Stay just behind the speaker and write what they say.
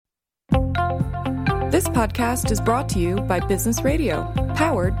This podcast is brought to you by Business Radio,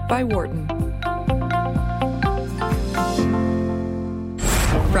 powered by Wharton.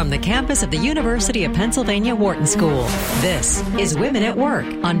 From the campus of the University of Pennsylvania Wharton School, this is Women at Work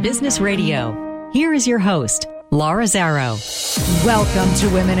on Business Radio. Here is your host, Laura Zarrow. Welcome to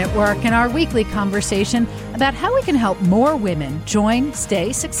Women at Work and our weekly conversation about how we can help more women join,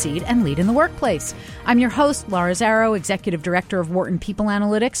 stay, succeed, and lead in the workplace. I'm your host, Laura Zarrow, Executive Director of Wharton People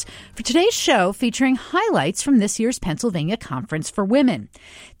Analytics, for today's show featuring highlights from this year's Pennsylvania Conference for Women.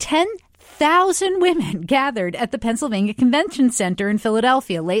 10,000 women gathered at the Pennsylvania Convention Center in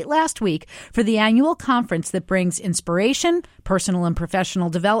Philadelphia late last week for the annual conference that brings inspiration, personal and professional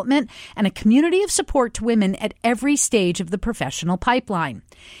development, and a community of support to women at every stage of the professional pipeline.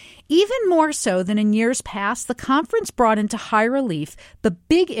 Even more so than in years past, the conference brought into high relief the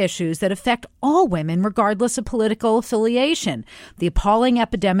big issues that affect all women regardless of political affiliation. The appalling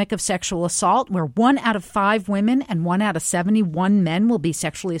epidemic of sexual assault, where 1 out of 5 women and 1 out of 71 men will be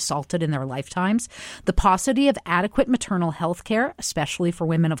sexually assaulted in their lifetimes. The paucity of adequate maternal health care, especially for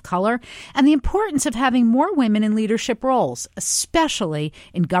women of color. And the importance of having more women in leadership roles, especially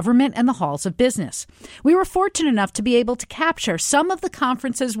in government and the halls of business. We were fortunate enough to be able to capture some of the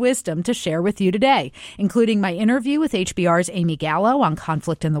conference's wisdom to share with you today, including my interview with HBR's Amy Gallo on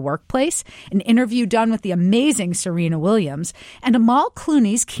conflict in the workplace, an interview done with the amazing Serena Williams, and Amal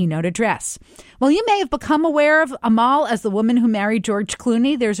Clooney's keynote address. While you may have become aware of Amal as the woman who married George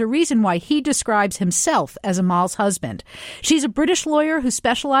Clooney, there's a reason why he describes himself as Amal's husband. She's a British lawyer who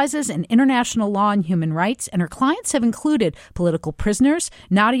specializes in international law and human rights, and her clients have included political prisoners,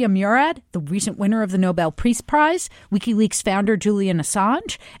 Nadia Murad, the recent winner of the Nobel Peace Prize, WikiLeaks founder Julian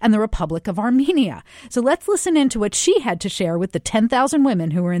Assange, and the Republic of Armenia. So let's listen in to what she had to share with the 10,000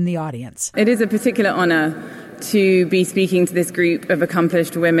 women who were in the audience. It is a particular honor to be speaking to this group of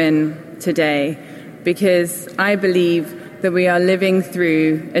accomplished women today, because I believe that we are living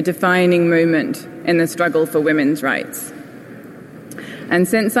through a defining moment in the struggle for women's rights. And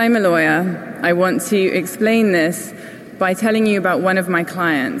since I'm a lawyer, I want to explain this by telling you about one of my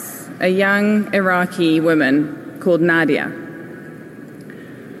clients, a young Iraqi woman called Nadia.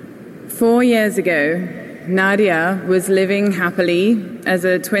 4 years ago, Nadia was living happily as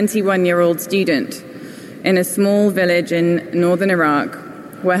a 21-year-old student in a small village in northern Iraq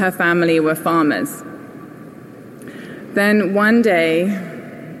where her family were farmers. Then one day,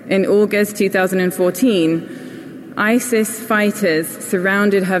 in August 2014, ISIS fighters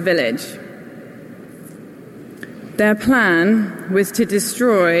surrounded her village. Their plan was to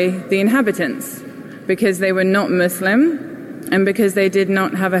destroy the inhabitants because they were not Muslim and because they did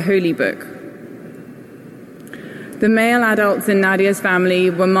not have a holy book. The male adults in Nadia's family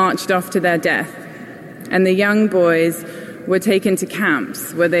were marched off to their death, and the young boys were taken to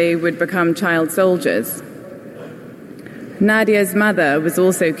camps where they would become child soldiers. Nadia's mother was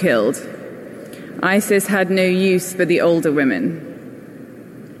also killed. ISIS had no use for the older women.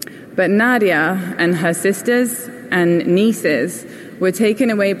 But Nadia and her sisters and nieces were taken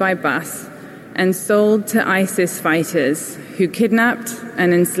away by bus and sold to ISIS fighters who kidnapped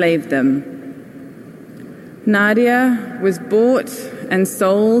and enslaved them. Nadia was bought and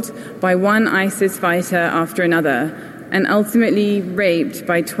sold by one ISIS fighter after another, and ultimately raped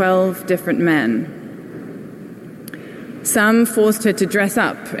by 12 different men. Some forced her to dress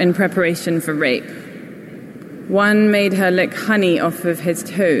up in preparation for rape. One made her lick honey off of his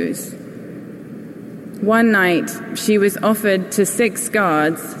toes. One night, she was offered to 6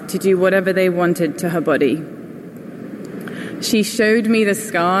 guards to do whatever they wanted to her body. She showed me the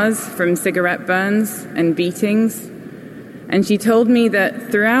scars from cigarette burns and beatings, and she told me that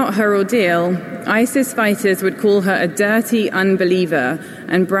throughout her ordeal, ISIS fighters would call her a dirty unbeliever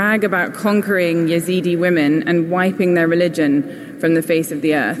and brag about conquering Yazidi women and wiping their religion from the face of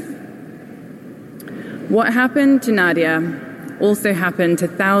the earth. What happened to Nadia also happened to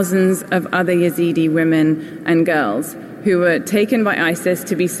thousands of other Yazidi women and girls who were taken by ISIS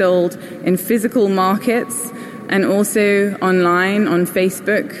to be sold in physical markets and also online on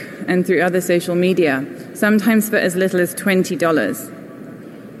Facebook and through other social media, sometimes for as little as $20.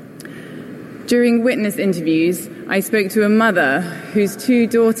 During witness interviews, I spoke to a mother whose 2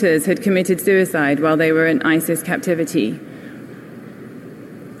 daughters had committed suicide while they were in ISIS captivity.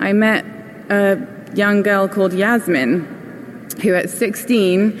 I met a young girl called Yasmin, who at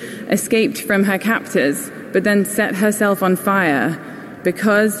 16 escaped from her captors, but then set herself on fire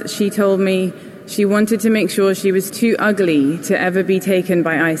because she told me she wanted to make sure she was too ugly to ever be taken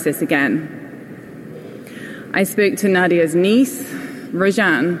by ISIS again. I spoke to Nadia's niece,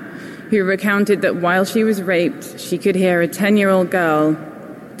 Rajan, who recounted that while she was raped, she could hear a 10-year-old girl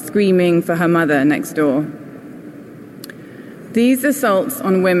screaming for her mother next door. These assaults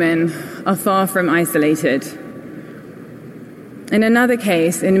on women are far from isolated. In another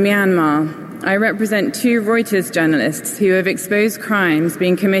case, in Myanmar, I represent 2 Reuters journalists who have exposed crimes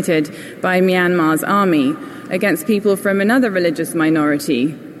being committed by Myanmar's army against people from another religious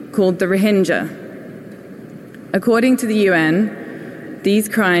minority called the Rohingya. According to the UN, these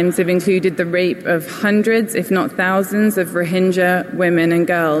crimes have included the rape of hundreds, if not thousands, of Rohingya women and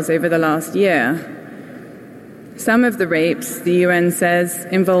girls over the last year. Some of the rapes, the UN says,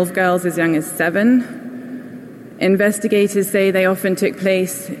 involve girls as young as 7. Investigators say they often took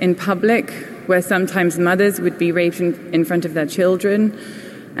place in public, where sometimes mothers would be raped in front of their children,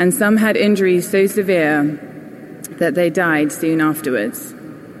 and some had injuries so severe that they died soon afterwards.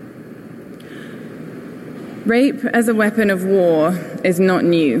 Rape as a weapon of war is not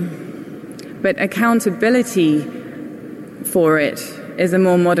new, but accountability for it is a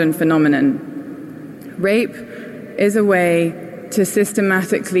more modern phenomenon. Rape is a way to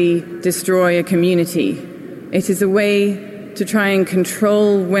systematically destroy a community. It is a way to try and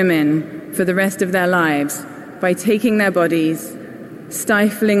control women for the rest of their lives by taking their bodies,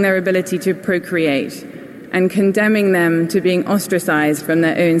 stifling their ability to procreate, and condemning them to being ostracized from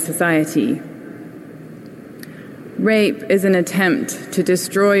their own society. Rape is an attempt to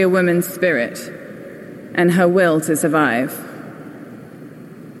destroy a woman's spirit and her will to survive.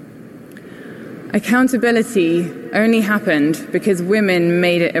 Accountability only happened because women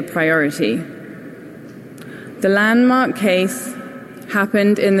made it a priority. The landmark case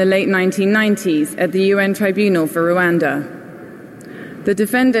happened in the late 1990s at the UN Tribunal for Rwanda. The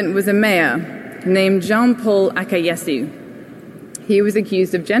defendant was a mayor named Jean-Paul Akayesu. He was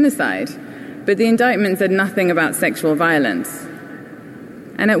accused of genocide, but the indictment said nothing about sexual violence.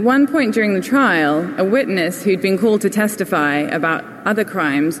 And at one point during the trial, a witness who'd been called to testify about other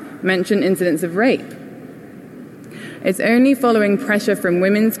crimes mentioned incidents of rape. It's only following pressure from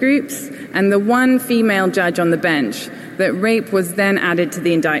women's groups and the one female judge on the bench that rape was then added to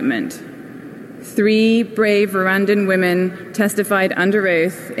the indictment. 3 brave Rwandan women testified under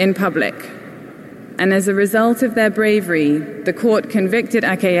oath in public. And as a result of their bravery, the court convicted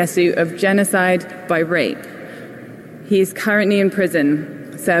Akayesu of genocide by rape. He is currently in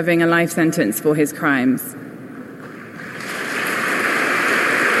prison, serving a life sentence for his crimes.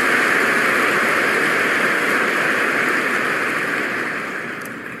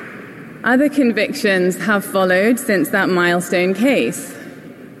 Other convictions have followed since that milestone case.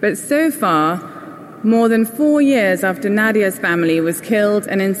 But so far, more than 4 years after Nadia's family was killed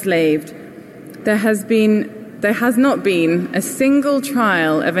and enslaved, there has not been a single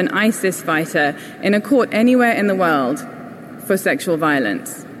trial of an ISIS fighter in a court anywhere in the world for sexual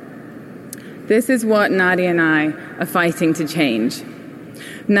violence. This is what Nadia and I are fighting to change.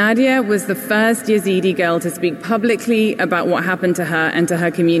 Nadia was the first Yazidi girl to speak publicly about what happened to her and to her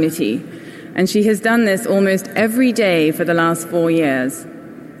community, and she has done this almost every day for the last 4 years.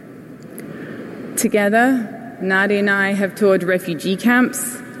 Together, Nadia and I have toured refugee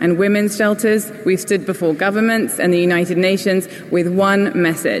camps and women's shelters. We've stood before governments and the United Nations with one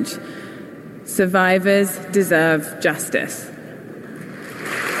message: survivors deserve justice.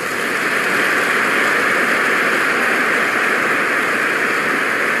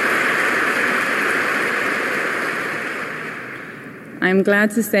 I'm glad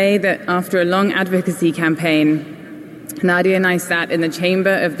to say that after a long advocacy campaign, Nadia and I sat in the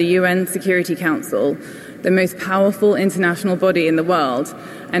chamber of the UN Security Council, the most powerful international body in the world,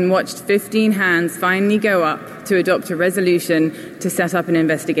 and watched 15 hands finally go up to adopt a resolution to set up an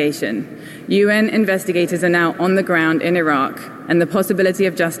investigation. UN investigators are now on the ground in Iraq, and the possibility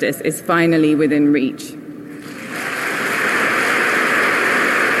of justice is finally within reach.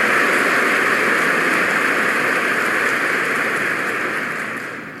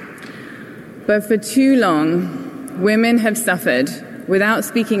 But for too long, women have suffered without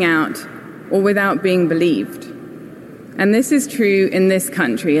speaking out or without being believed. And this is true in this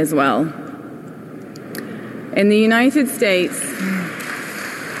country as well. In the United States,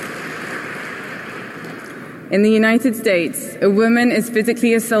 a woman is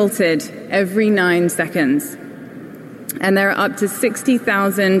physically assaulted every 9 seconds. And there are up to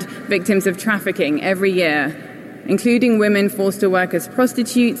 60,000 victims of trafficking every year, including women forced to work as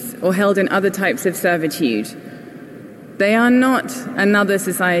prostitutes or held in other types of servitude. They are not another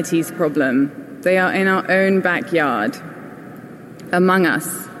society's problem. They are in our own backyard, among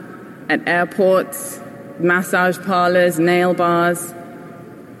us, at airports, massage parlors, nail bars.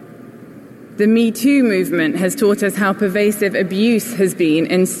 The Me Too movement has taught us how pervasive abuse has been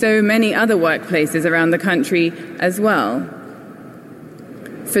in so many other workplaces around the country as well.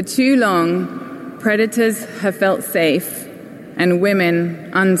 For too long, predators have felt safe and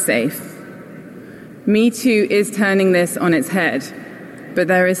women unsafe. Me Too is turning this on its head, but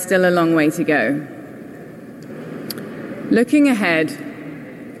there is still a long way to go. Looking ahead,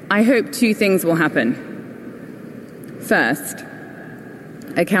 I hope two things will happen. First,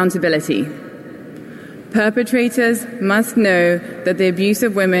 accountability. Perpetrators must know that the abuse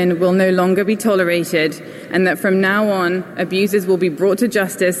of women will no longer be tolerated and that from now on, abusers will be brought to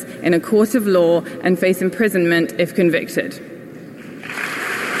justice in a court of law and face imprisonment if convicted.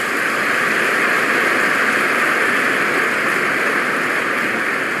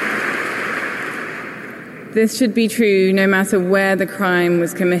 This should be true no matter where the crime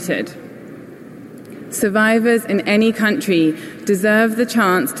was committed. Survivors in any country deserve the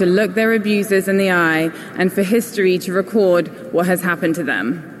chance to look their abusers in the eye and for history to record what has happened to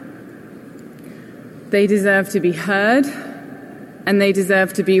them. They deserve to be heard, and they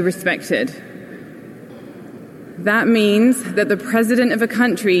deserve to be respected. That means that the president of a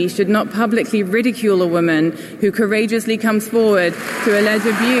country should not publicly ridicule a woman who courageously comes forward to allege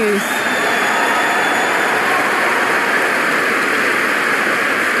abuse.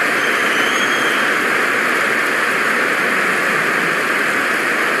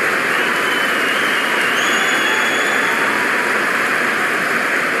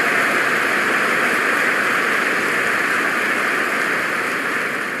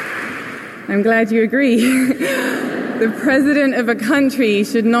 I'm glad you agree. The president of a country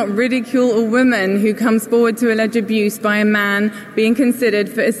should not ridicule a woman who comes forward to allege abuse by a man being considered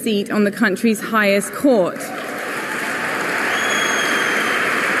for a seat on the country's highest court.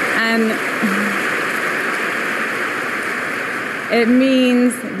 And it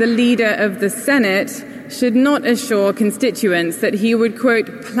means the leader of the Senate should not assure constituents that he would,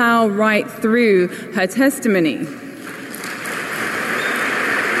 quote, plow right through her testimony.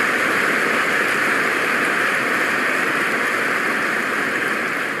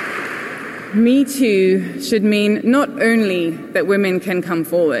 Me Too should mean not only that women can come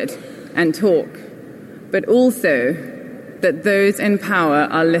forward and talk, but also that those in power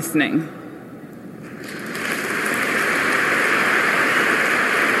are listening.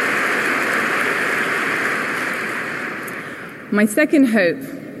 My second hope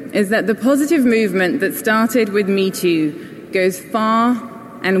is that the positive movement that started with Me Too goes far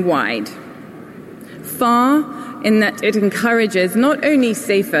and wide. Far in that it encourages not only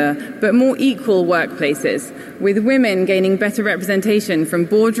safer but more equal workplaces, with women gaining better representation from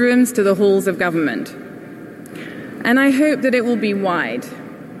boardrooms to the halls of government. And I hope that it will be wide,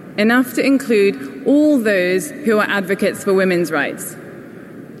 enough to include all those who are advocates for women's rights.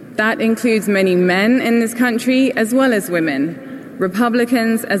 That includes many men in this country as well as women,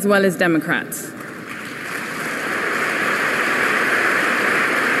 Republicans as well as Democrats.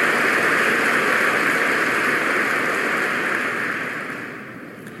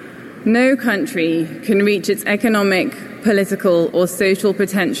 No country can reach its economic, political, or social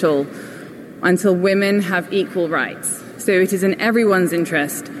potential until women have equal rights. So it is in everyone's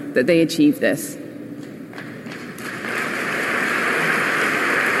interest that they achieve this.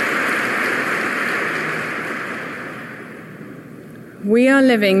 We are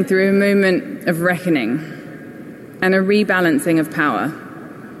living through a moment of reckoning and a rebalancing of power.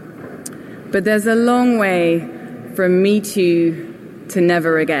 But there's a long way from Me Too to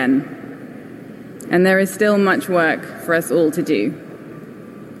never again. And there is still much work for us all to do.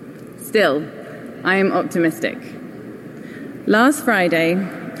 Still, I am optimistic. Last Friday,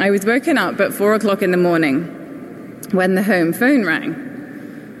 I was woken up at 4 o'clock in the morning when the home phone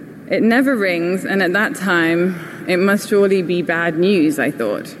rang. It never rings, and at that time, it must surely be bad news, I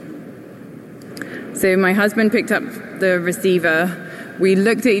thought. So my husband picked up the receiver. We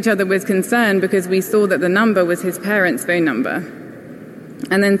looked at each other with concern because we saw that the number was his parents' phone number.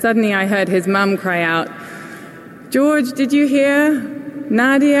 And then suddenly I heard his mum cry out, "George, did you hear?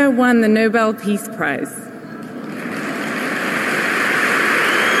 Nadia won the Nobel Peace Prize."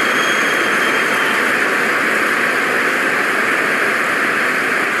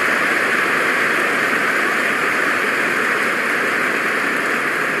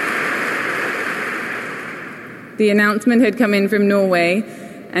 The announcement had come in from Norway,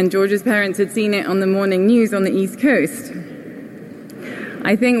 and George's parents had seen it on the morning news on the East Coast.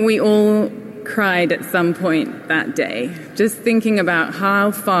 I think we all cried at some point that day, just thinking about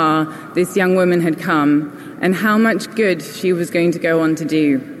how far this young woman had come and how much good she was going to go on to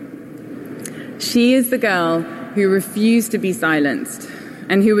do. She is the girl who refused to be silenced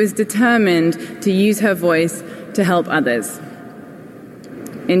and who was determined to use her voice to help others.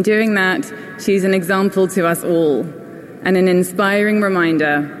 In doing that, she's an example to us all, and an inspiring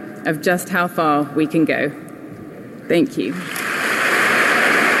reminder of just how far we can go. Thank you.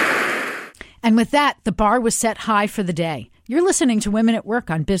 And with that, the bar was set high for the day. You're listening to Women at Work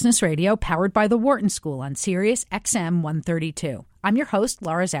on Business Radio, powered by the Wharton School on Sirius XM 132. I'm your host,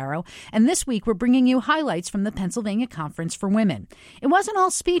 Laura Zarrow, and this week we're bringing you highlights from the Pennsylvania Conference for Women. It wasn't all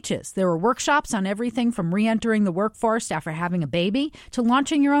speeches. There were workshops on everything from re-entering the workforce after having a baby to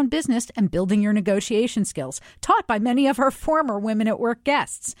launching your own business and building your negotiation skills, taught by many of our former Women at Work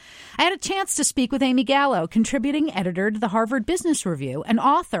guests. I had a chance to speak with Amy Gallo, contributing editor to the Harvard Business Review and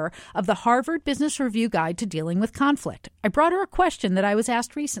author of the Harvard Business Review Guide to Dealing with Conflict. I brought her a question that I was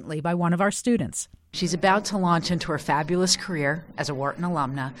asked recently by one of our students. She's about to launch into her fabulous career as a Wharton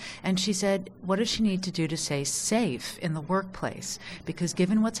alumna, and she said, what does she need to do to stay safe in the workplace? Because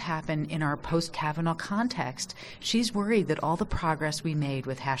given what's happened in our post-Kavanaugh context, she's worried that all the progress we made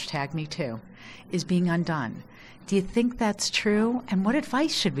with #MeToo is being undone. Do you think that's true? And what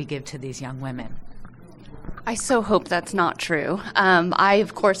advice should we give to these young women? I so hope that's not true. I,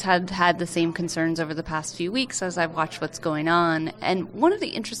 of course, had the same concerns over the past few weeks as I've watched what's going on. And one of the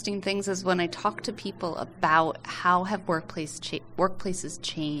interesting things is when I talk to people about how have workplaces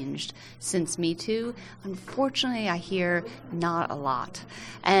changed since Me Too, unfortunately, I hear not a lot.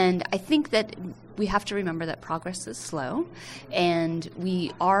 And I think that we have to remember that progress is slow, and we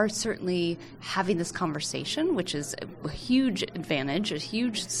are certainly having this conversation, which is a huge advantage, a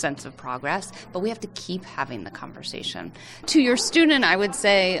huge sense of progress, but we have to keep having the conversation. To your student, I would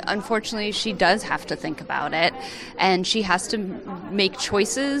say, unfortunately, she does have to think about it, and she has to make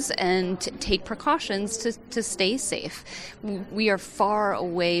choices and take precautions to stay safe. We are far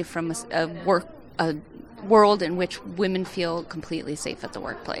away from a world in which women feel completely safe at the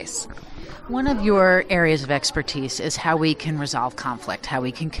workplace. One of your areas of expertise is how we can resolve conflict, how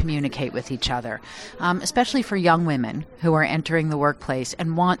we can communicate with each other, especially for young women who are entering the workplace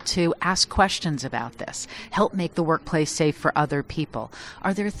and want to ask questions about this, help make the workplace safe for other people.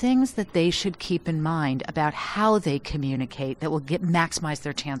 Are there things that they should keep in mind about how they communicate that will maximize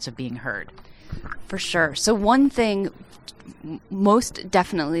their chance of being heard? For sure. So one thing most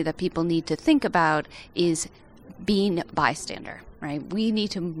definitely that people need to think about is being a bystander, right? We need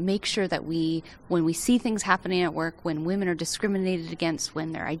to make sure that when we see things happening at work, when women are discriminated against,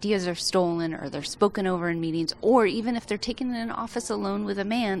 when their ideas are stolen or they're spoken over in meetings, or even if they're taken in an office alone with a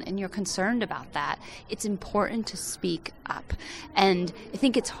man and you're concerned about that, it's important to speak up. And I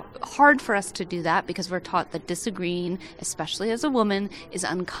think it's hard for us to do that because we're taught that disagreeing, especially as a woman, is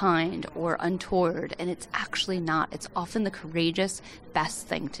unkind or untoward, and it's actually not. It's often the courageous, best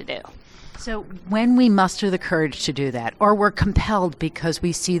thing to do. So when we muster the courage to do that, or we're compelled because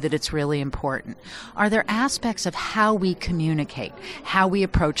we see that it's really important, are there aspects of how we communicate, how we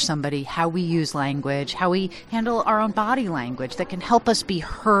approach somebody, how we use language, how we handle our own body language that can help us be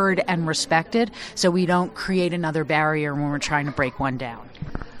heard and respected so we don't create another barrier when we're trying to break one down?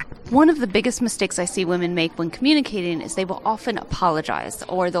 One of the biggest mistakes I see women make when communicating is they will often apologize,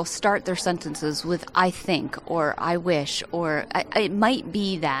 or they'll start their sentences with "I think" or "I wish" or "it might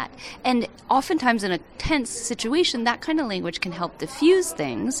be that." And oftentimes in a tense situation, that kind of language can help diffuse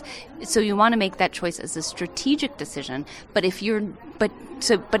things. So you want to make that choice as a strategic decision. But if you're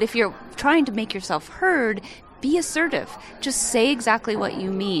trying to make yourself heard, be assertive. Just say exactly what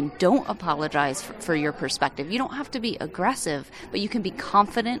you mean. Don't apologize for your perspective. You don't have to be aggressive, but you can be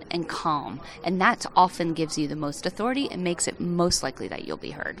confident and calm. And that often gives you the most authority and makes it most likely that you'll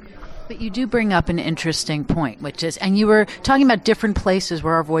be heard. But you do bring up an interesting point, which is, and you were talking about different places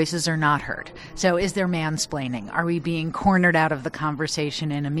where our voices are not heard. So is there mansplaining? Are we being cornered out of the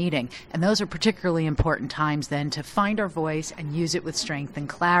conversation in a meeting? And those are particularly important times then to find our voice and use it with strength and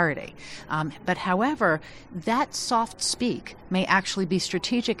clarity. But however, that soft speak may actually be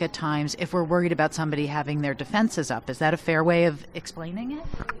strategic at times if we're worried about somebody having their defenses up. Is that a fair way of explaining it?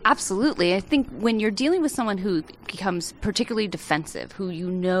 Absolutely. I think when you're dealing with someone who becomes particularly defensive, who you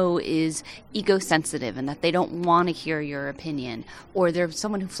know is ego-sensitive and that they don't want to hear your opinion, or they're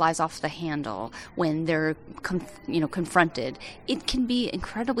someone who flies off the handle when they're confronted, it can be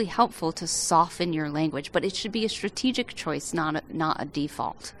incredibly helpful to soften your language, but it should be a strategic choice, not a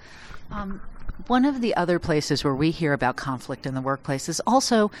default. One of the other places where we hear about conflict in the workplace is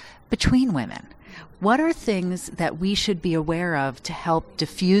also between women. What are things that we should be aware of to help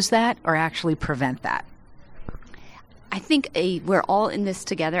diffuse that or actually prevent that? I think we're all in this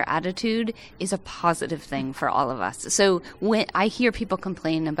together attitude is a positive thing for all of us. So when I hear people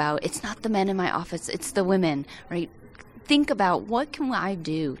complain about, it's not the men in my office, it's the women, right? think about what can I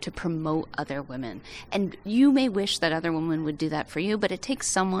do to promote other women. And you may wish that other women would do that for you, but it takes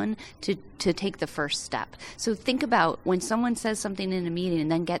someone to take the first step. So think about when someone says something in a meeting and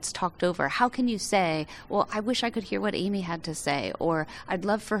then gets talked over, how can you say, well, I wish I could hear what Amy had to say, or I'd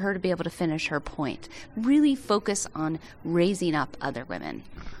love for her to be able to finish her point. Really focus on raising up other women.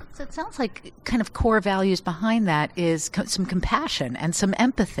 So it sounds like kind of core values behind that is some compassion and some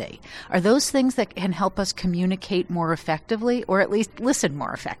empathy. Are those things that can help us communicate more effectively, or at least listen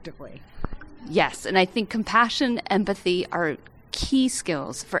more effectively? Yes, and I think compassion, empathy are key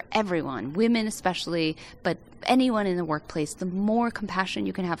skills for everyone, women especially, but anyone in the workplace. The more compassion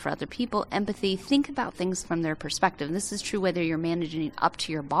you can have for other people, empathy, think about things from their perspective. And this is true whether you're managing up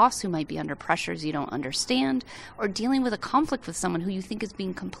to your boss who might be under pressures you don't understand, or dealing with a conflict with someone who you think is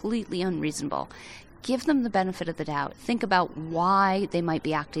being completely unreasonable. Give them the benefit of the doubt. Think about why they might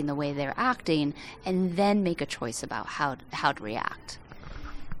be acting the way they're acting, and then make a choice about how to react.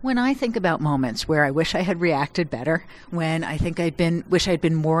 When I think about moments where I wish I had reacted better, when I think wish I'd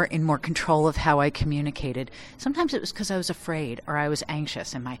been more control of how I communicated, sometimes it was because I was afraid or I was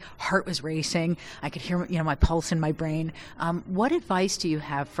anxious and my heart was racing. I could hear, my pulse in my brain. What advice do you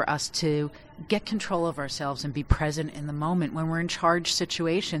have for us to get control of ourselves and be present in the moment when we're in charged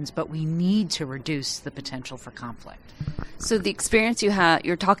situations, but we need to reduce the potential for conflict? So the experience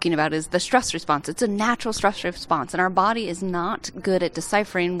you're talking about is the stress response. It's a natural stress response, and our body is not good at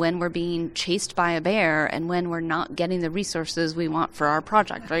deciphering when we're being chased by a bear and when we're not getting the resources we want for our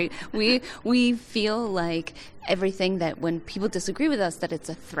project, right? We feel like everything that when people disagree with us, that it's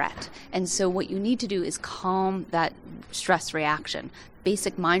a threat. And so what you need to do is calm that stress reaction.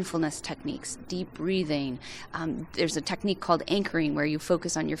 Basic mindfulness techniques, deep breathing. There's a technique called anchoring where you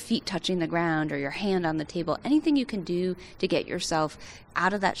focus on your feet touching the ground or your hand on the table. Anything you can do to get yourself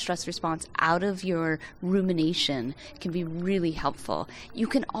out of that stress response, out of your rumination, can be really helpful. You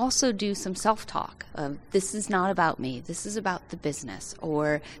can also do some self-talk. This is not about me. This is about the business.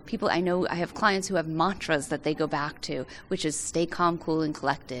 Or I know I have clients who have mantras that they go back to, which is stay calm, cool, and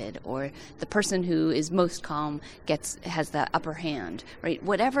collected. Or the person who is most calm has the upper hand, right?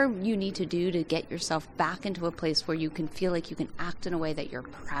 Whatever you need to do to get yourself back into a place where you can feel like you can act in a way that you're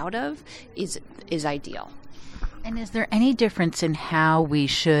proud of is ideal. And is there any difference in how we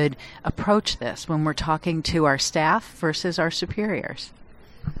should approach this when we're talking to our staff versus our superiors?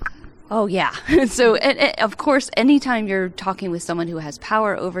 Oh, yeah. So, of course, anytime you're talking with someone who has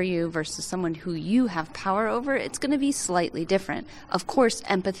power over you versus someone who you have power over, it's going to be slightly different. Of course,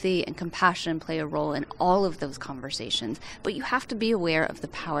 empathy and compassion play a role in all of those conversations, but you have to be aware of the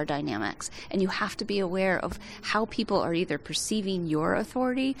power dynamics, and you have to be aware of how people are either perceiving your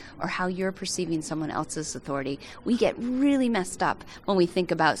authority or how you're perceiving someone else's authority. We get really messed up when we think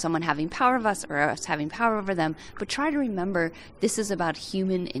about someone having power of us or us having power over them, but try to remember this is about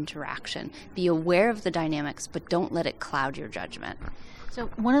human interaction. Be aware of the dynamics, but don't let it cloud your judgment. So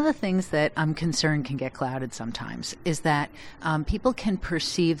one of the things that I'm concerned can get clouded sometimes is that people can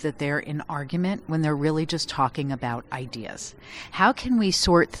perceive that they're in argument when they're really just talking about ideas. How can we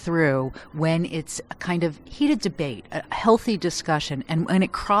sort through when it's a kind of heated debate, a healthy discussion, and when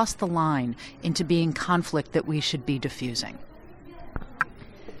it crossed the line into being conflict that we should be diffusing?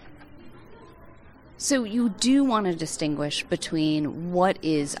 So you do want to distinguish between what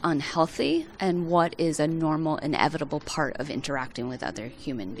is unhealthy and what is a normal, inevitable part of interacting with other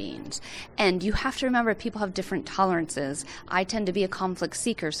human beings. And you have to remember people have different tolerances. I tend to be a conflict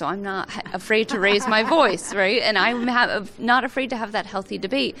seeker, so I'm not afraid to raise my voice, right? And I'm not afraid to have that healthy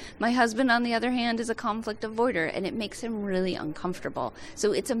debate. My husband, on the other hand, is a conflict avoider, and it makes him really uncomfortable.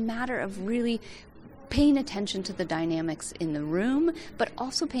 So it's a matter of really paying attention to the dynamics in the room, but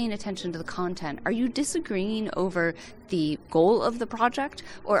also paying attention to the content. Are you disagreeing over the goal of the project,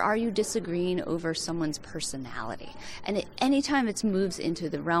 or are you disagreeing over someone's personality? And anytime it moves into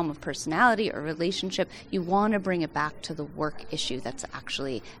the realm of personality or relationship, you want to bring it back to the work issue that's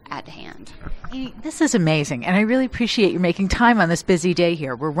actually at hand. This is amazing, and I really appreciate you making time on this busy day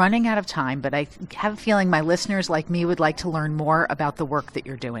here. We're running out of time, but I have a feeling my listeners like me would like to learn more about the work that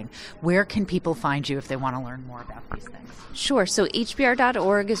you're doing. Where can people find you if they want to learn more about these things? Sure. So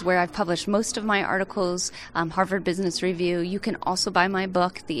HBR.org is where I've published most of my articles, Harvard Business Review. You can also buy my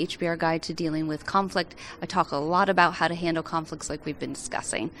book, The HBR Guide to Dealing with Conflict. I talk a lot about how to handle conflicts like we've been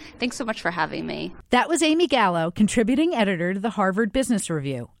discussing. Thanks so much for having me. That was Amy Gallo, contributing editor to the Harvard Business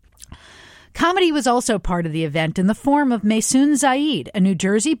Review. Comedy was also part of the event in the form of Maysoon Zayid, a New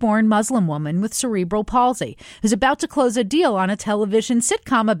Jersey-born Muslim woman with cerebral palsy, who's about to close a deal on a television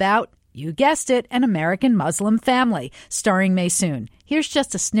sitcom about You guessed it, an American Muslim family, starring Maysoon. Here's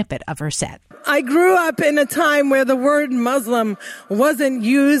just a snippet of her set. I grew up in a time where the word Muslim wasn't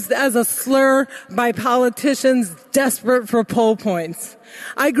used as a slur by politicians desperate for poll points.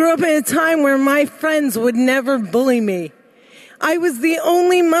 I grew up in a time where my friends would never bully me. I was the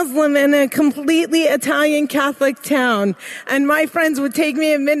only Muslim in a completely Italian Catholic town, and my friends would take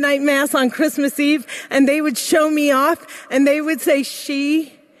me at midnight mass on Christmas Eve, and they would show me off, and they would say,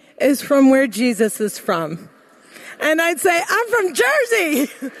 "She is from where Jesus is from." And I'd say, "I'm from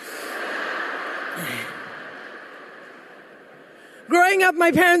Jersey." Growing up,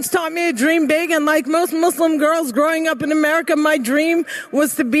 my parents taught me to dream big, and like most Muslim girls growing up in America, my dream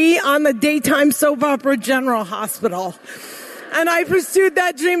was to be on the daytime soap opera General Hospital. And I pursued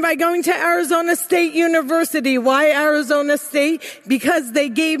that dream by going to Arizona State University. Why Arizona State? Because they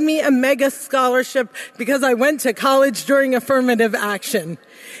gave me a mega scholarship because I went to college during affirmative action.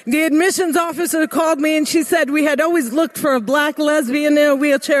 The admissions officer called me and she said, "We had always looked for a black lesbian in a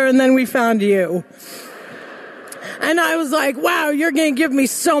wheelchair and then we found you." And I was like, wow, you're going to give me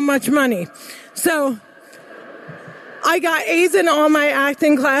so much money. So I got A's in all my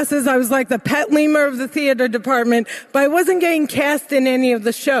acting classes. I was like the pet lemur of the theater department, but I wasn't getting cast in any of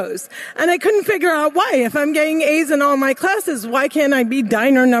the shows. And I couldn't figure out why. If I'm getting A's in all my classes, why can't I be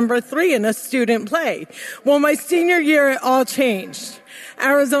diner number 3 in a student play? Well, my senior year, it all changed.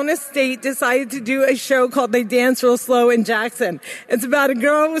 Arizona State decided to do a show called They Dance Real Slow in Jackson. It's about a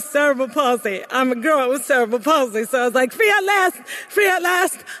girl with cerebral palsy. I'm a girl with cerebral palsy. So I was like, free at last, free at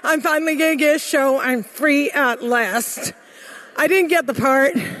last. I'm finally going to get a show. I'm free at last. I didn't get the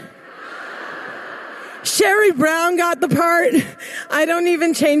part. Sherry Brown got the part. I don't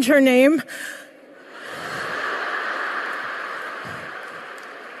even change her name.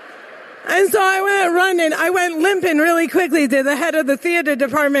 And so I went running. I went limping really quickly to the head of the theater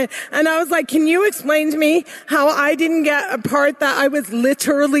department. And I was like, "Can you explain to me how I didn't get a part that I was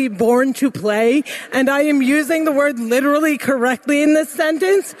literally born to play? And I am using the word literally correctly in this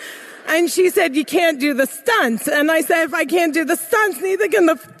sentence?" And she said, "You can't do the stunts." And I said, "If I can't do the stunts, neither can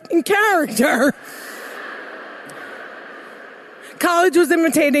the character." College was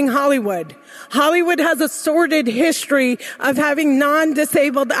imitating Hollywood. Hollywood has a sordid history of having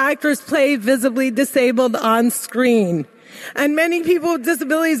non-disabled actors play visibly disabled on screen. And many people with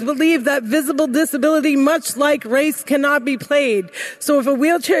disabilities believe that visible disability, much like race, cannot be played. So if a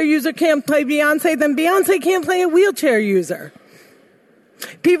wheelchair user can't play Beyonce, then Beyonce can't play a wheelchair user.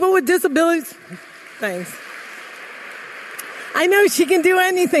 People with disabilities... Thanks. I know she can do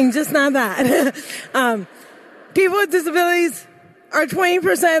anything, just not that. People with disabilities are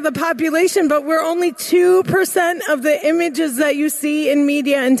 20% of the population, but we're only 2% of the images that you see in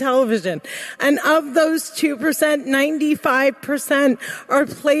media and television. And of those 2%, 95% are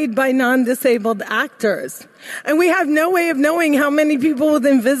played by non-disabled actors. And we have no way of knowing how many people with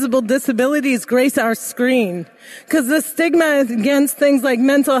invisible disabilities grace our screen. Because the stigma against things like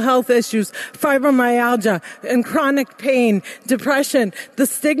mental health issues, fibromyalgia, and chronic pain, depression, the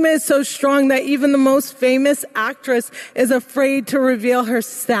stigma is so strong that even the most famous actress is afraid to reveal her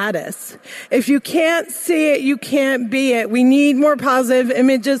status. If you can't see it, you can't be it. We need more positive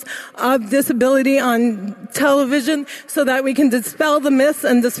images of disability on television so that we can dispel the myths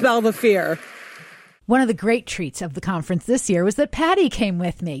and dispel the fear. One of the great treats of the conference this year was that Patty came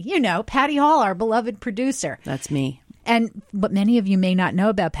with me. You know, Patty Hall, our beloved producer. That's me. And what many of you may not know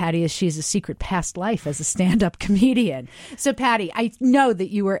about Patty is she's a secret past life as a stand-up comedian. So, Patty, I know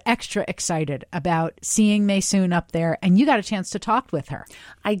that you were extra excited about seeing Maysoon up there, and you got a chance to talk with her.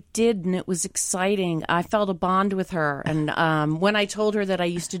 I did, and it was exciting. I felt a bond with her. And when I told her that I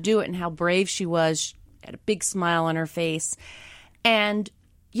used to do it and how brave she was, she had a big smile on her face. And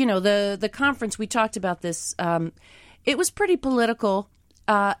you know, the conference, we talked about this, it was pretty political,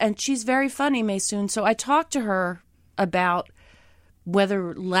 and she's very funny, Maysoon. So I talked to her about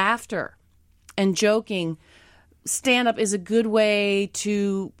whether laughter and joking, stand-up is a good way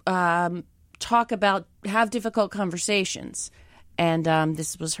to talk about, have difficult conversations. And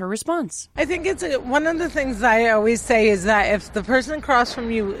this was her response. I think it's one of the things that I always say is that if the person across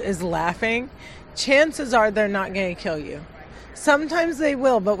from you is laughing, chances are they're not going to kill you. Sometimes they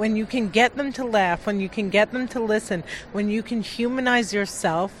will, but when you can get them to laugh, when you can get them to listen, when you can humanize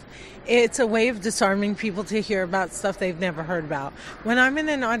yourself, it's a way of disarming people to hear about stuff they've never heard about. When I'm in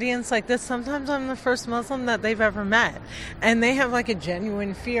an audience like this, sometimes I'm the first Muslim that they've ever met. And they have like a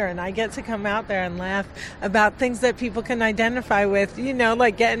genuine fear, and I get to come out there and laugh about things that people can identify with, you know,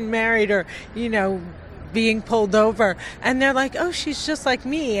 like getting married or, you know, being pulled over, and they're like, oh, she's just like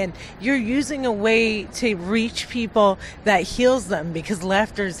me. And you're using a way to reach people that heals them, because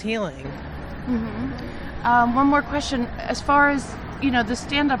laughter is healing. Mm-hmm. One more question. As far as, the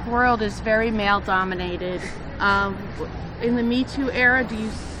stand-up world is very male-dominated. In the Me Too era,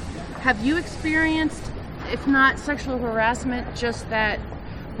 have you experienced, if not sexual harassment, just that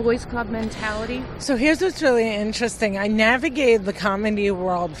boys club mentality? So here's what's really interesting. I navigated the comedy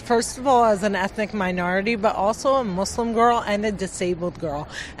world, first of all, as an ethnic minority, but also a Muslim girl and a disabled girl.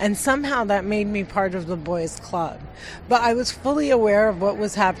 And somehow that made me part of the boys club. But I was fully aware of what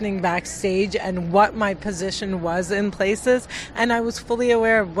was happening backstage and what my position was in places. And I was fully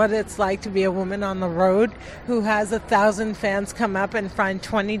aware of what it's like to be a woman on the road who has 1,000 fans come up and find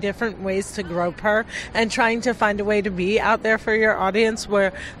 20 different ways to grope her, and trying to find a way to be out there for your audience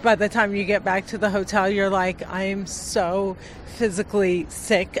where by the time you get back to the hotel, you're like, I'm so physically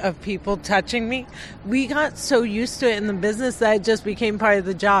sick of people touching me. We got so used to it in the business that it just became part of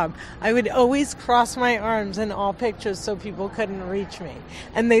the job. I would always cross my arms in all pictures so people couldn't reach me,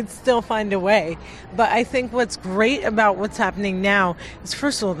 and they'd still find a way. But I think what's great about what's happening now is,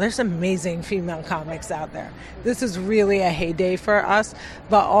 first of all, there's amazing female comics out there. This is really a heyday for us,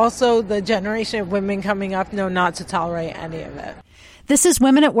 but also the generation of women coming up know not to tolerate any of it. This is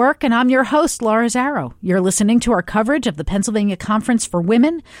Women at Work, and I'm your host, Laura Zarrow. You're listening to our coverage of the Pennsylvania Conference for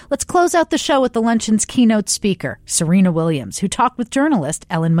Women. Let's close out the show with the luncheon's keynote speaker, Serena Williams, who talked with journalist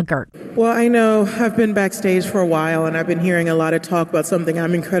Ellen McGirt. Well, I know I've been backstage for a while, and I've been hearing a lot of talk about something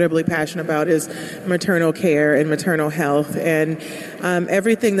I'm incredibly passionate about, is maternal care and maternal health. And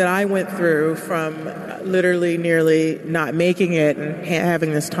everything that I went through, from literally nearly not making it and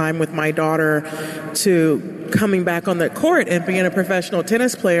having this time with my daughter to coming back on the court and being a professional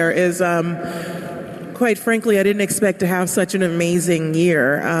tennis player, is quite frankly, I didn't expect to have such an amazing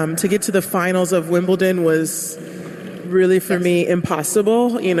year. To get to the finals of Wimbledon was really, for me, impossible.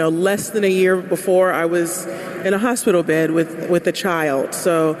 Less than a year before, I was in a hospital bed with a child.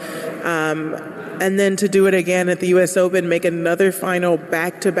 So, and then to do it again at the U.S. Open, make another final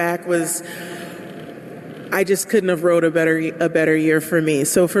back-to-back, I just couldn't have wrote a better year for me.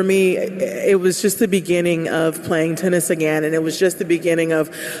 So for me, it was just the beginning of playing tennis again, and it was just the beginning of,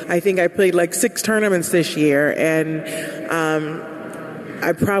 I think I played like 6 tournaments this year, and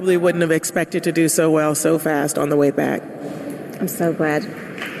I probably wouldn't have expected to do so well so fast on the way back. I'm so glad.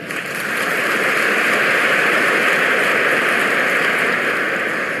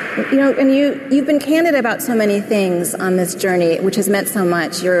 And you've been candid about so many things on this journey, which has meant so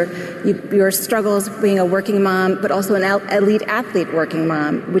much. Your struggles being a working mom, but also an elite athlete working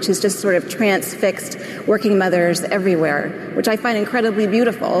mom, which is just sort of transfixed working mothers everywhere, which I find incredibly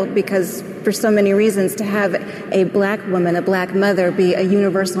beautiful, because for so many reasons, to have a black woman, a black mother, be a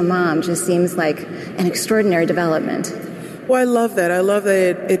universal mom just seems like an extraordinary development. Well, I love that. I love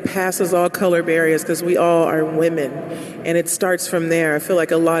that it passes all color barriers, because we all are women, and it starts from there. I feel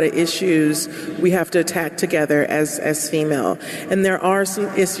like a lot of issues we have to attack together as female. And there are some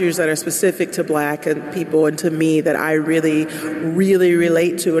issues that are specific to black and people and to me that I really, really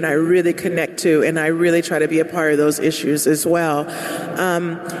relate to, and I really connect to, and I really try to be a part of those issues as well.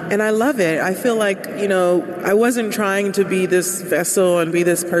 And I love it. I feel like, I wasn't trying to be this vessel and be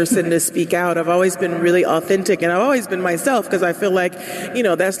this person to speak out. I've always been really authentic, and I've always been myself, because I feel like,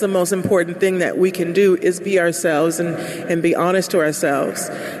 that's the most important thing that we can do, is be ourselves and be honest to ourselves.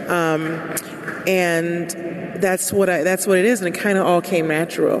 And that's what it is, and it kind of all came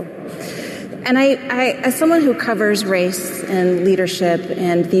natural. And I, as someone who covers race and leadership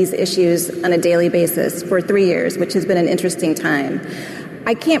and these issues on a daily basis for 3 years, which has been an interesting time,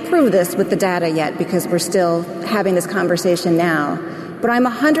 I can't prove this with the data yet, because we're still having this conversation now. But I'm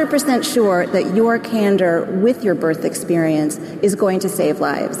 100% sure that your candor with your birth experience is going to save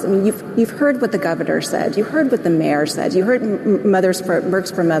lives. I mean, you've heard what the governor said. You heard what the mayor said. You heard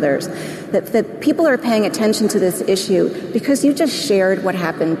Mercs for Mothers. That people are paying attention to this issue because you just shared what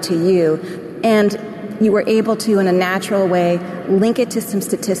happened to you, and you were able to, in a natural way, link it to some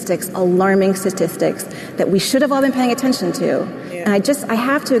statistics, alarming statistics, that we should have all been paying attention to. Yeah. And I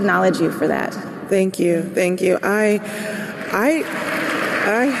have to acknowledge you for that. Thank you. I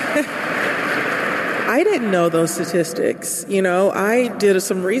didn't know those statistics. I did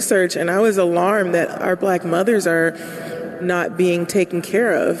some research, and I was alarmed that our black mothers are not being taken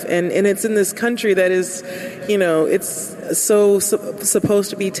care of. And it's in this country that is, it's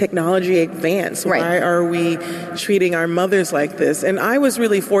supposed to be technology advanced. Right. Why are we treating our mothers like this? And I was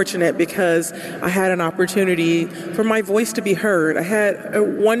really fortunate, because I had an opportunity for my voice to be heard. I had a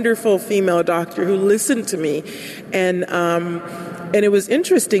wonderful female doctor who listened to me, and And it was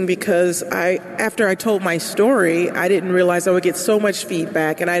interesting because after I told my story, I didn't realize I would get so much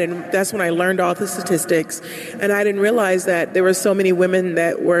feedback, and that's when I learned all the statistics, and I didn't realize that there were so many women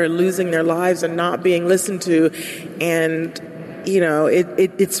that were losing their lives and not being listened to, and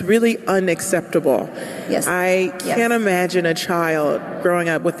it's really unacceptable. Yes. I can't imagine a child growing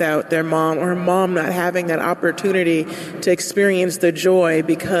up without their mom, or a mom not having that opportunity to experience the joy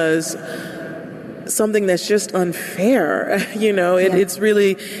because something that's just unfair. It's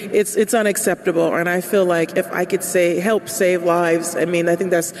really, it's unacceptable. And I feel like if I could help save lives, I think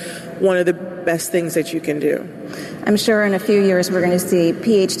that's one of the best things that you can do. I'm sure in a few years we're going to see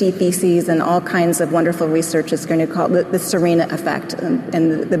PhD theses and all kinds of wonderful research that's going to call it the Serena effect,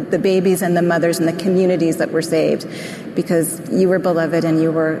 and the babies and the mothers and the communities that were saved because you were beloved and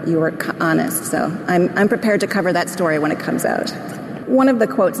you were honest. So I'm prepared to cover that story when it comes out. One of the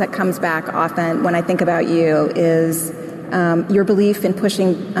quotes that comes back often when I think about you is your belief in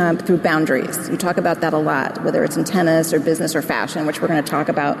pushing through boundaries. You talk about that a lot, whether it's in tennis or business or fashion, which we're going to talk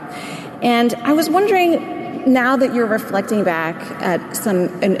about. And I was wondering, now that you're reflecting back at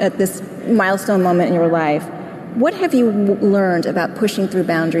this milestone moment in your life, what have you learned about pushing through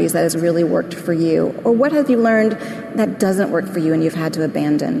boundaries that has really worked for you? Or what have you learned that doesn't work for you and you've had to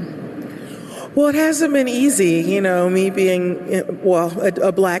abandon? Well, it hasn't been easy, me being,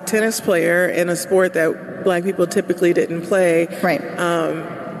 a black tennis player in a sport that black people typically didn't play. Right.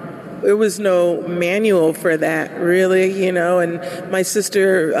 There was no manual for that, really, and my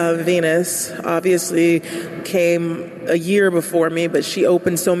sister, Venus, obviously came a year before me, but she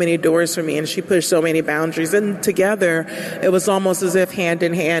opened so many doors for me and she pushed so many boundaries. And together, it was almost as if hand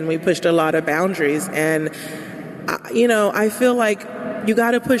in hand, we pushed a lot of boundaries. And, I feel like you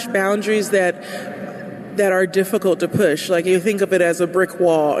got to push boundaries that are difficult to push. Like, you think of it as a brick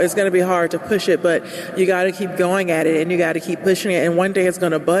wall. It's going to be hard to push it, but you got to keep going at it and you got to keep pushing it. And one day it's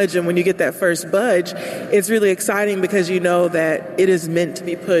going to budge. And when you get that first budge, it's really exciting because you know that it is meant to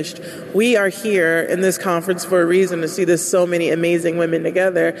be pushed. We are here in this conference for a reason, to see so many amazing women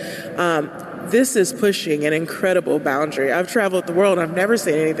together. This is pushing an incredible boundary. I've traveled the world. I've never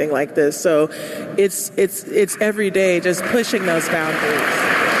seen anything like this. So it's every day just pushing those boundaries.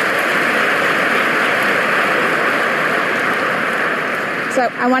 So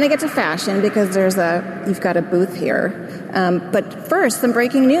I want to get to fashion because you've got a booth here. But first, some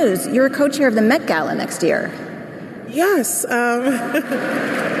breaking news. You're a co-chair of the Met Gala next year. Yes.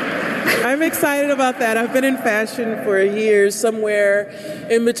 I'm excited about that. I've been in fashion for years, somewhere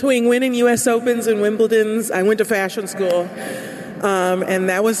in between winning U.S. Opens and Wimbledons. I went to fashion school, and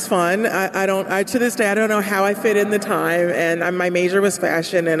that was fun. To this day, I don't know how I fit in the time, and my major was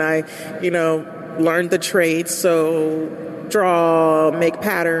fashion, and I, learned the trades, so draw, make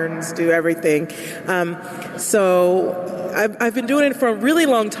patterns, do everything. So I've been doing it for a really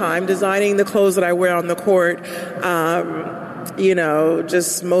long time, designing the clothes that I wear on the court.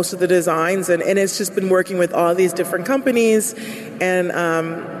 Just most of the designs, and it's just been working with all these different companies, and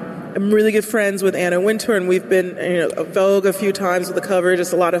I'm really good friends with Anna Wintour, and we've been Vogue a few times with the cover,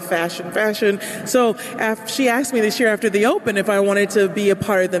 just a lot of fashion. So she asked me this year after the Open if I wanted to be a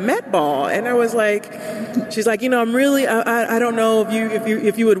part of the Met Ball, and I was like, she's like, I'm really, I don't know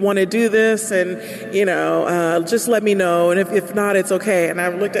if you would want to do this, and just let me know, and if not, it's okay. And I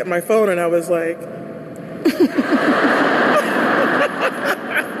looked at my phone and I was like.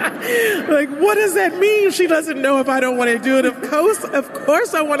 Like, what does that mean? She doesn't know if I don't want to do it. Of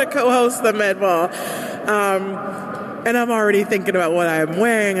course I want to co-host the Met Ball. And I'm already thinking about what I'm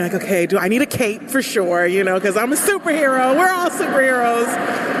wearing. Like, okay, do I need a cape for sure? Because I'm a superhero. We're all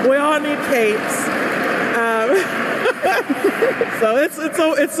superheroes. We all need capes. So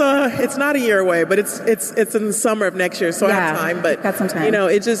it's not a year away, but it's in the summer of next year, so I have time. But got some time.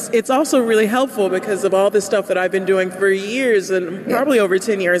 It's also really helpful because of all the stuff that I've been doing for years and probably over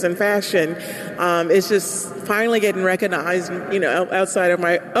 10 years in fashion. It's just finally getting recognized, outside of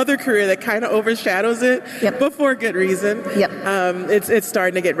my other career that kind of overshadows it, but for a good reason. It's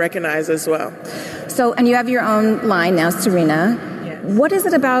starting to get recognized as well. So, and you have your own line now, Serena. Yes. What is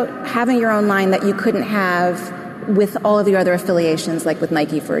it about having your own line that you couldn't have with all of your other affiliations, like with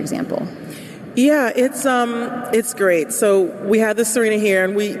Nike, for example? Yeah, it's great. So we have the Serena here,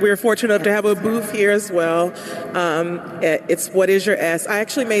 and we're fortunate enough to have a booth here as well. It's What Is Your S? I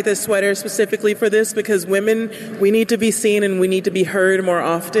actually made this sweater specifically for this because women, we need to be seen and we need to be heard more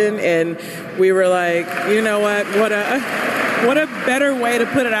often. And we were like, you know what a better way to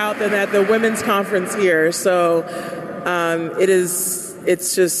put it out than at the women's conference here. So it is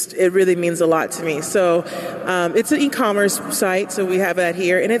it really means a lot to me. So it's an e-commerce site, so we have that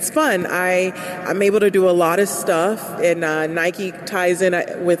here, and it's fun. I'm able to do a lot of stuff, and Nike ties in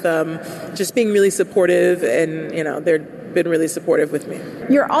with just being really supportive, and they're been really supportive with me.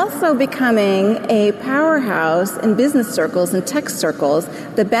 You're also becoming a powerhouse in business circles and tech circles.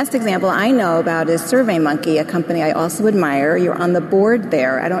 The best example I know about is SurveyMonkey, a company I also admire. You're on the board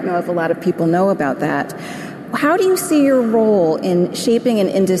there. I don't know if a lot of people know about that. How do you see your role in shaping an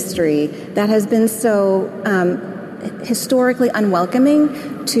industry that has been so historically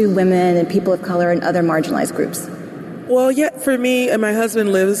unwelcoming to women and people of color and other marginalized groups? Well, yeah, for me, and my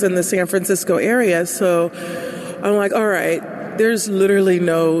husband lives in the San Francisco area, so I'm like, all right, there's literally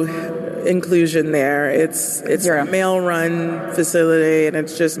no inclusion there. It's a male-run facility, and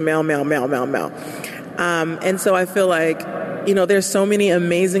it's just male. And so I feel like, there's so many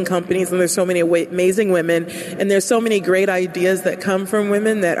amazing companies, and there's so many amazing women, and there's so many great ideas that come from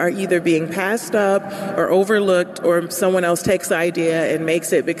women that are either being passed up or overlooked, or someone else takes the idea and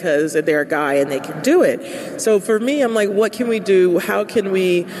makes it because they're a guy and they can do it. So for me, I'm like, what can we do? How can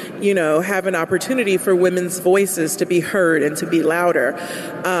we, have an opportunity for women's voices to be heard and to be louder?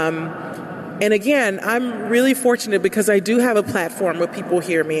 And again, I'm really fortunate because I do have a platform where people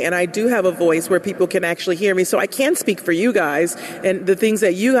hear me, and I do have a voice where people can actually hear me. So I can speak for you guys, and the things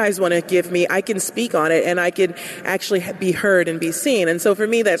that you guys want to give me, I can speak on it, and I can actually be heard and be seen. And so for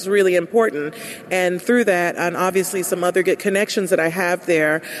me, that's really important. And through that, and obviously some other good connections that I have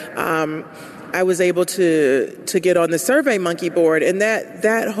there, I was able to get on the SurveyMonkey board, and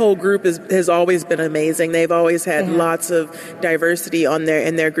that whole group has always been amazing. They've always had lots of diversity in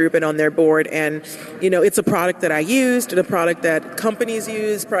their group and on their board, and it's a product that I used, and a product that companies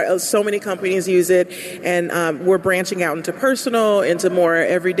use. So many companies use it, and we're branching out into personal, into more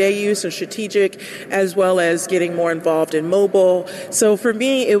everyday use and strategic, as well as getting more involved in mobile. So for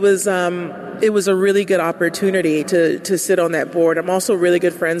me, it was a really good opportunity to sit on that board. I'm also really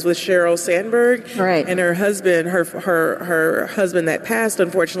good friends with Sheryl Sandberg. Right. And her husband, her husband that passed,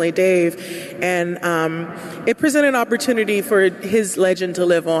 unfortunately, Dave. And it presented an opportunity for his legend to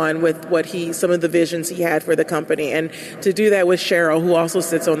live on with some of the visions he had for the company. And to do that with Sheryl, who also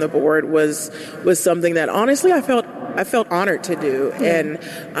sits on the board, was something that honestly I felt honored to do. And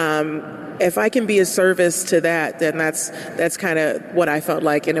if I can be a service to that, then that's kind of what I felt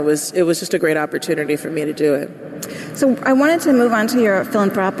like, and it was just a great opportunity for me to do it. So I wanted to move on to your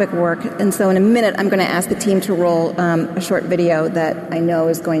philanthropic work, and so in a minute I'm going to ask the team to roll a short video that I know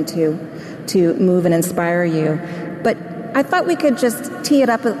is going to move and inspire you. But I thought we could just tee it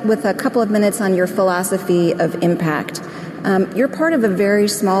up with a couple of minutes on your philosophy of impact. You're part of a very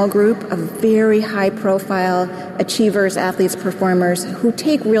small group of very high-profile achievers, athletes, performers who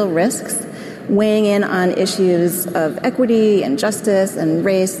take real risks, weighing in on issues of equity and justice and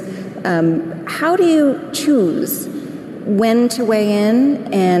race. How do you choose when to weigh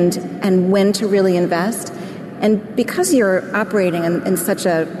in and when to really invest? And because you're operating in such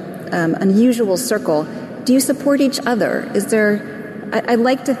a unusual circle, do you support each other? I'd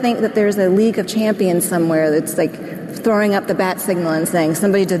like to think that there's a league of champions somewhere that's like throwing up the bat signal and saying,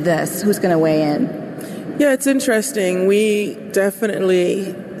 somebody did this, who's going to weigh in? Yeah, it's interesting. We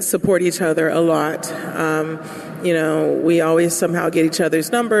definitely support each other a lot. We always somehow get each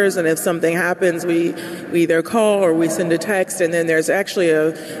other's numbers, and if something happens, we either call or we send a text, and then there's actually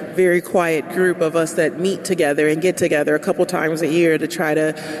a very quiet group of us that meet together and get together a couple times a year to try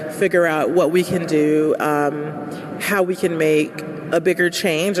to figure out what we can do, how we can make a bigger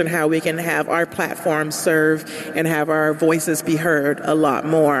change, and how we can have our platform serve and have our voices be heard a lot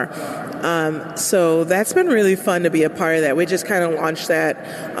more. So that's been really fun to be a part of that. We just kind of launched that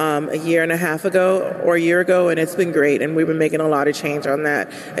a year and a half ago or a year ago, and it's been great, and we've been making a lot of change on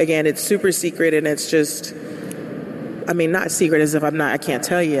that. Again, it's super secret, and it's just, not secret as if I can't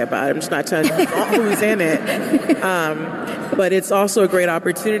tell you about it. I'm just not telling you who's in it. But it's also a great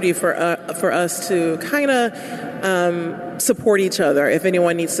opportunity for us to kind of support each other. If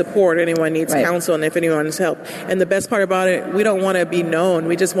anyone needs support, anyone needs counsel, and if anyone needs help. And the best part about it, we don't want to be known.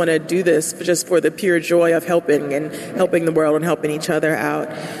 We just want to do this just for the pure joy of helping the world and helping each other out.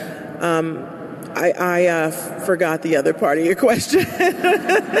 I forgot the other part of your question.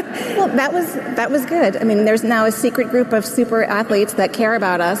 Well, that was good. There's now a secret group of super athletes that care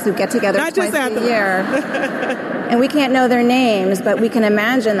about us who get together twice a year. And we can't know their names, but we can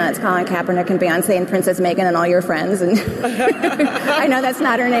imagine that's Colin Kaepernick and Beyonce and Princess Meghan and all your friends. And I know that's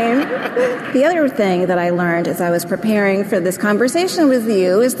not her name. The other thing that I learned as I was preparing for this conversation with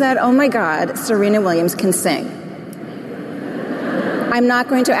you is that, oh my God, Serena Williams can sing. I'm not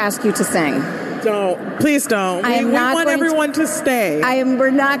going to ask you to sing. Don't. Please don't. We want everyone to stay.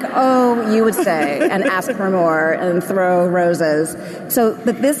 We're not, you would say, and ask for more and throw roses. So,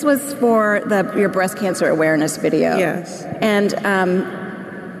 but this was for your breast cancer awareness video. Yes. And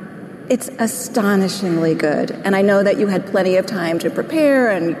it's astonishingly good. And I know that you had plenty of time to prepare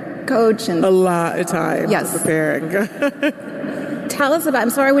and coach. And a lot of time yes. preparing. Tell us about, I'm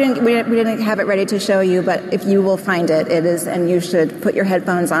sorry we didn't have it ready to show you, but if you will find it, it is, and you should put your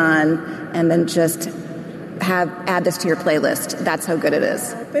headphones on and then just add this to your playlist. That's how good it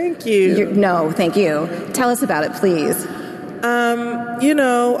is. Thank you. Thank you. Tell us about it, please.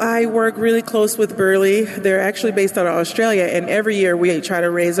 I work really close with Burley. They're actually based out of Australia, and every year we try to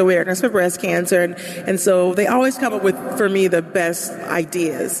raise awareness for breast cancer, and so they always come up with, for me, the best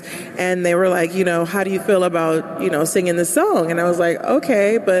ideas. And they were like, how do you feel about, singing this song? And I was like,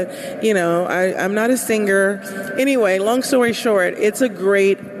 okay, but, I'm not a singer. Anyway, long story short, it's a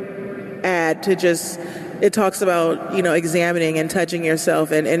great ad to just... It talks about, examining and touching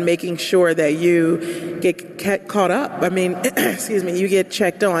yourself and making sure that you get caught up. I mean, you get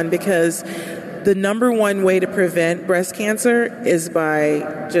checked on, because the number one way to prevent breast cancer is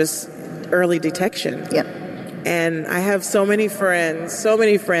by just early detection. Yep. And I have so many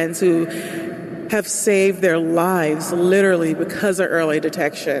friends who have saved their lives literally because of early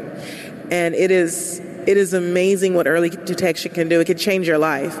detection. And it is amazing what early detection can do. It can change your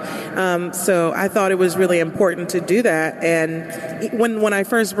life. So I thought it was really important to do that. And when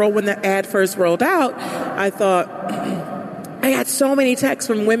the ad first rolled out, I thought, I got so many texts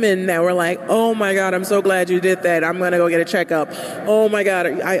from women that were like, oh my God, I'm so glad you did that. I'm going to go get a checkup. Oh my God,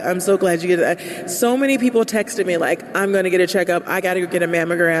 I'm so glad you did that. So many people texted me like, I'm going to get a checkup. I got to go get a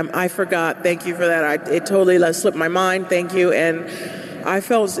mammogram. I forgot. Thank you for that. It totally slipped my mind. Thank you. And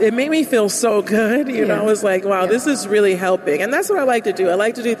it made me feel so good. I was like, wow, this is really helping. And that's what I like to do. I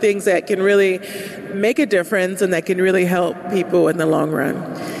like to do things that can really make a difference and that can really help people in the long run.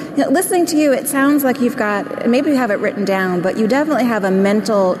 Listening to you, it sounds like you've got, maybe you have it written down, but you definitely have a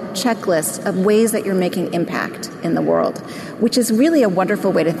mental checklist of ways that you're making impact in the world, which is really a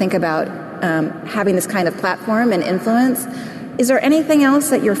wonderful way to think about having this kind of platform and influence. Is there anything else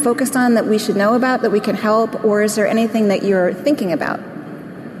that you're focused on that we should know about, that we can help, or is there anything that you're thinking about?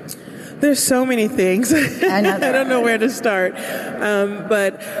 There's so many things. I know I don't know where to start.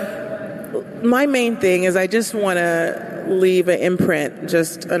 But my main thing is I just want to leave an imprint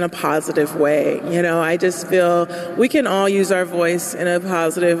just in a positive way. I just feel we can all use our voice in a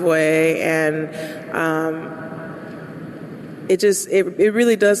positive way, and it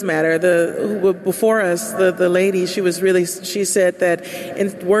really does matter. Before us, the lady, she said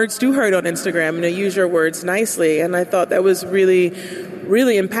that words do hurt on Instagram, and use your words nicely. And I thought that was really,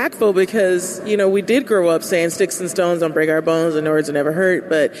 really impactful, because, we did grow up saying sticks and stones don't break our bones and words never hurt,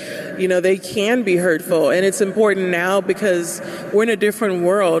 but, they can be hurtful. And it's important now because we're in a different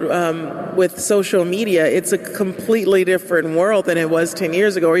world with social media. It's a completely different world than it was 10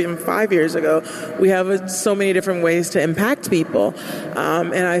 years ago or even 5 years ago. We have so many different ways to impact people.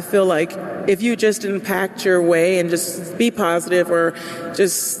 And I feel like if you just impact your way and just be positive, or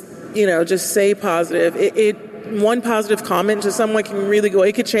just say positive, one positive comment to someone can really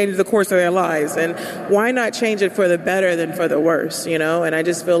it could change the course of their lives. And why not change it for the better than for the worse, And I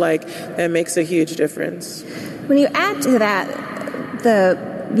just feel like that makes a huge difference. When you add to that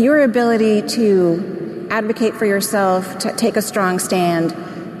your ability to advocate for yourself, to take a strong stand,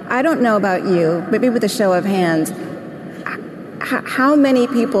 I don't know about you, maybe with a show of hands, how many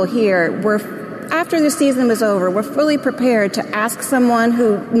people here after the season was over, were fully prepared to ask someone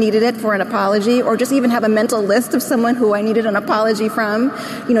who needed it for an apology, or just even have a mental list of someone who I needed an apology from.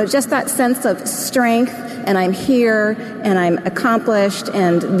 Just that sense of strength, and I'm here, and I'm accomplished,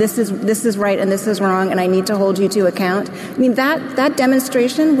 and this is right and this is wrong, and I need to hold you to account. I mean, that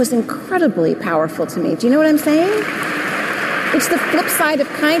demonstration was incredibly powerful to me. Do you know what I'm saying? It's the flip side of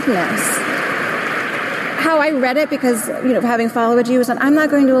kindness. How I read it, because, having followed you, is that I'm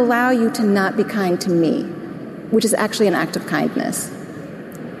not going to allow you to not be kind to me, which is actually an act of kindness.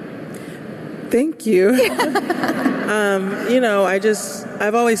 Thank you.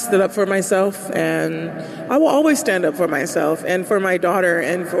 I've always stood up for myself, and I will always stand up for myself and for my daughter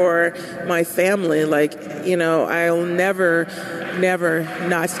and for my family. I'll never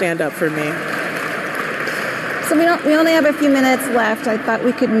not stand up for me. So we only have a few minutes left. I thought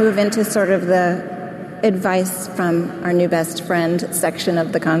we could move into sort of the advice from our new best friend section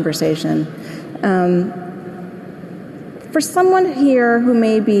of the conversation. For someone here who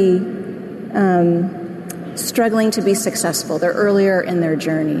may be struggling to be successful, they're earlier in their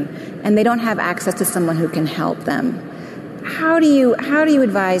journey, and they don't have access to someone who can help them, how do you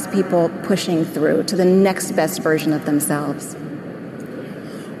advise people pushing through to the next best version of themselves?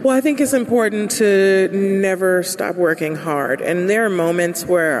 Well, I think it's important to never stop working hard. And there are moments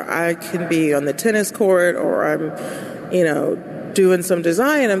where I can be on the tennis court or I'm, doing some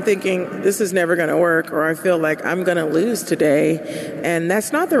design. I'm thinking, this is never going to work, or I feel like I'm going to lose today. And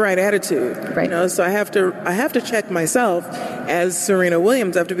that's not the right attitude. Right. So I have to check myself as Serena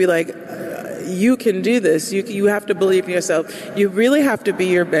Williams. I have to be like, you can do this. You have to believe in yourself. You really have to be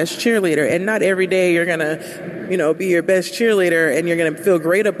your best cheerleader. And not every day you're going to, be your best cheerleader and you're going to feel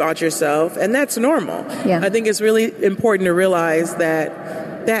great about yourself. And that's normal. Yeah. I think it's really important to realize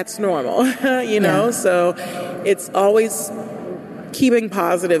that that's normal, Yeah. So it's always keeping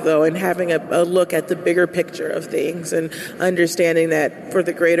positive, though, and having a look at the bigger picture of things and understanding that for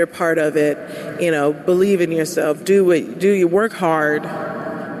the greater part of it, believe in yourself. Do you work hard?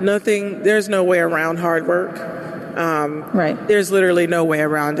 There's no way around hard work. Right. There's literally no way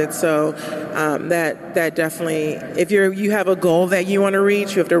around it. So that definitely, if you have a goal that you want to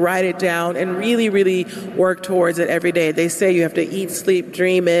reach, you have to write it down and really, really work towards it every day. They say you have to eat, sleep,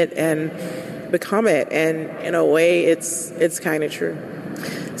 dream it, and become it. And in a way, it's kind of true.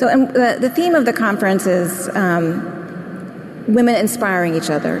 So the theme of the conference is women inspiring each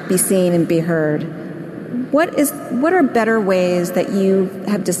other, be seen and be heard. What are better ways that you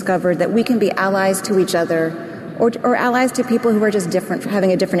have discovered that we can be allies to each other or allies to people who are just different,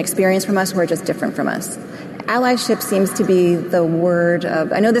 having a different experience from us, who are just different from us? Allyship seems to be the word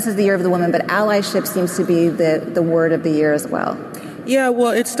of, I know this is the year of the woman, but allyship seems to be the word of the year as well. Yeah,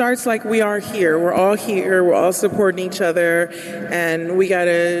 well, it starts like we are here. We're all here. We're all supporting each other. And we got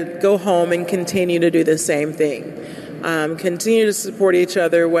to go home and continue to do the same thing. Continue to support each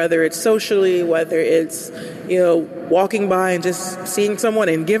other, whether it's socially, whether it's, walking by and just seeing someone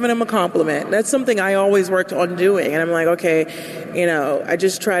and giving them a compliment. That's something I always worked on doing. And I'm like, okay, I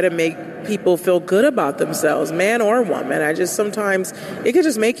just try to make people feel good about themselves, man or woman. Sometimes it could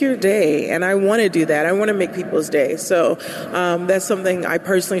just make your day. And I want to do that. I want to make people's day. So that's something I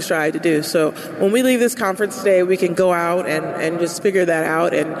personally strive to do. So when we leave this conference today, we can go out and just figure that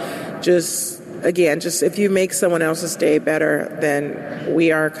out and just if you make someone else's day better, then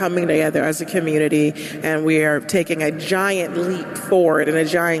we are coming together as a community and we are taking a giant leap forward and a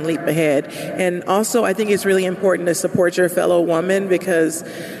giant leap ahead. And also, I think it's really important to support your fellow woman because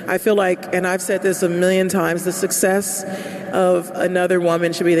I feel like, and I've said this a million times, the success of another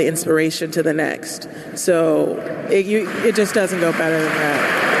woman should be the inspiration to the next. So it just doesn't go better than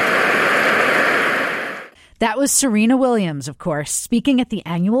that. That was Serena Williams, of course, speaking at the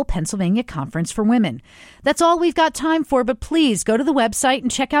annual Pennsylvania Conference for Women. That's all we've got time for, but please go to the website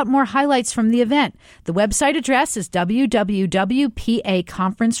and check out more highlights from the event. The website address is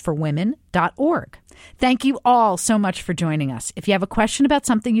www.paconferenceforwomen.org. Thank you all so much for joining us. If you have a question about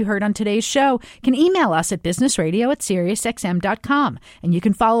something you heard on today's show, you can email us at businessradio@SiriusXM.com. And you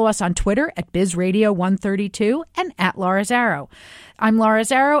can follow us on Twitter at BizRadio132 and at Laura Zarrow. I'm Laura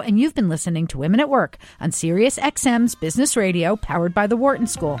Zarrow, and you've been listening to Women at Work on SiriusXM's Business Radio, powered by the Wharton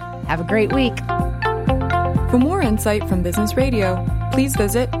School. Have a great week. For more insight from Business Radio, please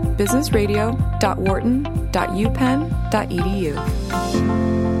visit businessradio.wharton.upenn.edu.